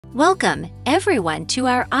Welcome, everyone, to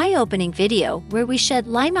our eye-opening video where we shed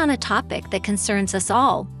light on a topic that concerns us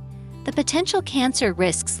all: the potential cancer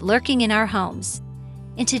risks lurking in our homes.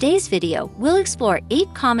 In today's video, we'll explore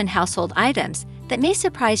 8 common household items that may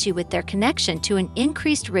surprise you with their connection to an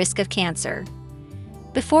increased risk of cancer.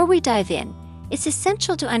 Before we dive in, it's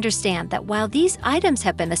essential to understand that while these items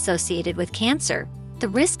have been associated with cancer, the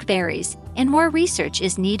risk varies, and more research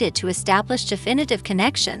is needed to establish definitive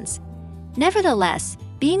connections. Nevertheless,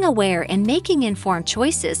 being aware and making informed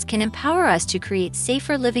choices can empower us to create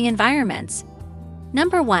safer living environments.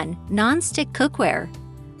 Number 1. Non-stick cookware.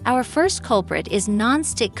 Our first culprit is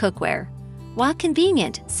non-stick cookware. While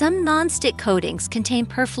convenient, some non-stick coatings contain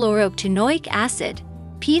perfluorooctanoic acid,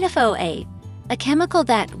 PFOA, a chemical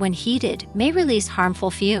that, when heated, may release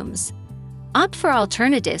harmful fumes. Opt for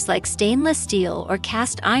alternatives like stainless steel or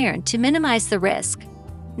cast iron to minimize the risk.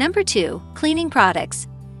 Number 2. Cleaning products.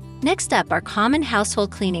 Next up are common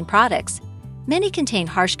household cleaning products. Many contain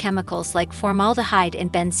harsh chemicals like formaldehyde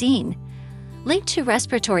and benzene, linked to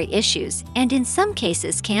respiratory issues and, in some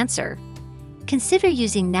cases, cancer. Consider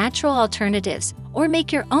using natural alternatives or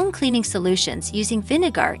make your own cleaning solutions using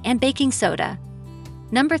vinegar and baking soda.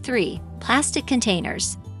 Number 3. Plastic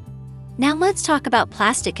containers. Now let's talk about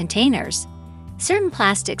plastic containers. Certain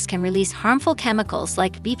plastics can release harmful chemicals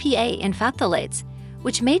like BPA and phthalates,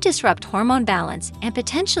 which may disrupt hormone balance and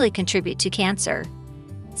potentially contribute to cancer.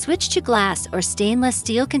 Switch to glass or stainless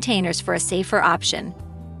steel containers for a safer option.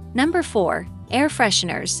 Number 4. Air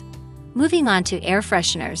fresheners. Moving on to air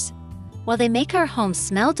fresheners. While they make our homes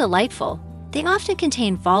smell delightful, they often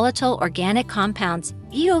contain volatile organic compounds,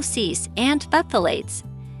 VOCs, and phthalates.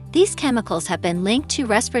 These chemicals have been linked to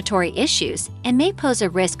respiratory issues and may pose a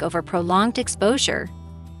risk over prolonged exposure.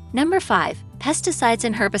 Number 5. Pesticides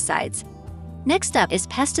and herbicides. Next up is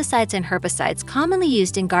pesticides and herbicides commonly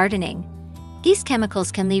used in gardening. These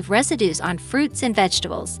chemicals can leave residues on fruits and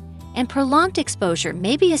vegetables, and prolonged exposure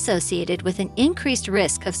may be associated with an increased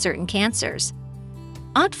risk of certain cancers.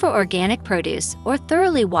 Opt for organic produce or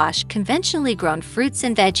thoroughly wash conventionally grown fruits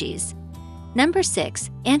and veggies. Number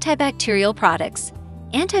 6. Antibacterial products.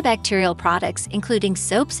 Antibacterial products, including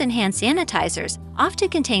soaps and hand sanitizers, often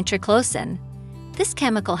contain triclosan. This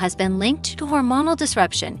chemical has been linked to hormonal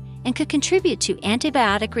disruption and could contribute to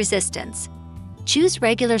antibiotic resistance. Choose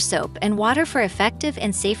regular soap and water for effective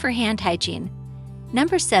and safer hand hygiene.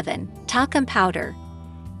 Number 7. Talcum powder.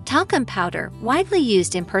 Talcum powder, widely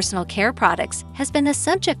used in personal care products, has been a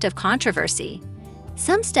subject of controversy.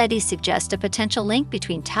 Some studies suggest a potential link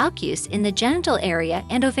between talc use in the genital area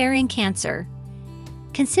and ovarian cancer.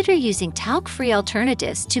 Consider using talc-free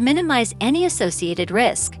alternatives to minimize any associated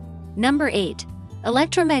risk. Number 8.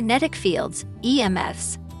 Electromagnetic fields,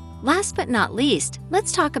 EMFs. Last but not least,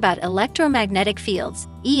 let's talk about electromagnetic fields,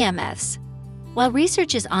 EMFs. While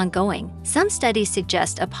research is ongoing, some studies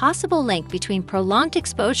suggest a possible link between prolonged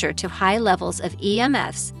exposure to high levels of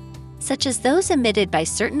EMFs, such as those emitted by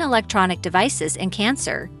certain electronic devices, and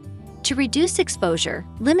cancer. To reduce exposure,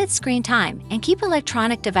 limit screen time, and keep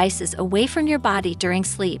electronic devices away from your body during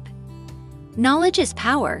sleep. Knowledge is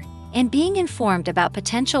power, and being informed about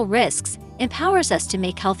potential risks empowers us to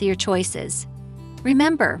make healthier choices.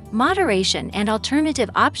 Remember, moderation and alternative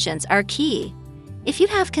options are key. If you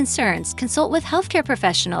have concerns, consult with healthcare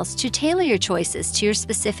professionals to tailor your choices to your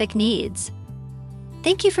specific needs.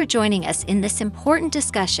 Thank you for joining us in this important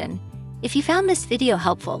discussion. If you found this video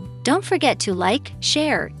helpful, don't forget to like,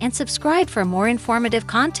 share, and subscribe for more informative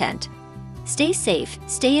content. Stay safe,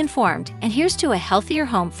 stay informed, and here's to a healthier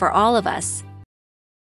home for all of us.